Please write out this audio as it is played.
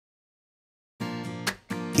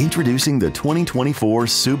Introducing the 2024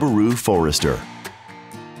 Subaru Forester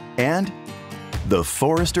and the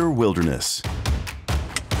Forester Wilderness.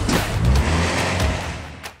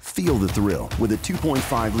 Feel the thrill with a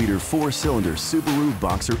 2.5-liter four-cylinder Subaru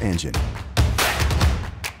Boxer engine.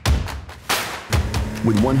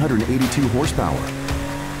 With 182 horsepower,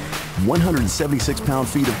 176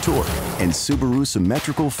 pound-feet of torque, and Subaru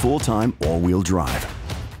symmetrical full-time all-wheel drive.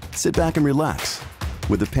 Sit back and relax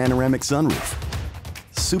with a panoramic sunroof,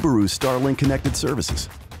 Subaru Starlink connected services,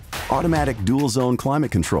 automatic dual-zone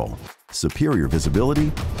climate control, superior visibility,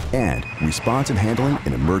 and responsive handling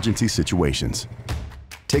in emergency situations.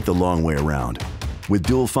 Take the long way around with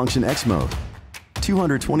dual-function X mode,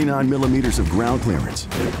 229 millimeters of ground clearance,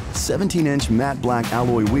 17-inch matte black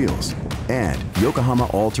alloy wheels, and Yokohama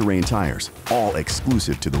all-terrain tires, all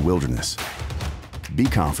exclusive to the Wilderness. Be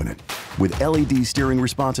confident with LED steering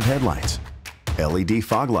responsive headlights, LED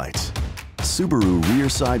fog lights, Subaru rear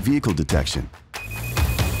side vehicle detection,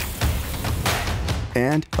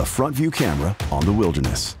 and a front view camera on the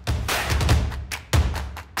Wilderness.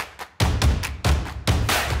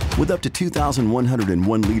 With up to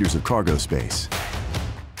 2,101 liters of cargo space,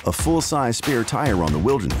 a full-size spare tire on the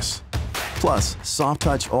Wilderness, plus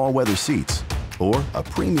soft-touch all-weather seats, or a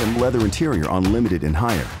premium leather interior on Limited and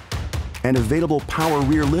higher, and available power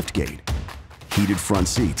rear liftgate, heated front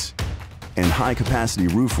seats, and high-capacity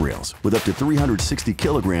roof rails with up to 360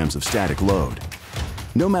 kilograms of static load.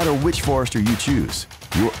 No matter which Forester you choose,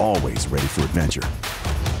 you're always ready for adventure.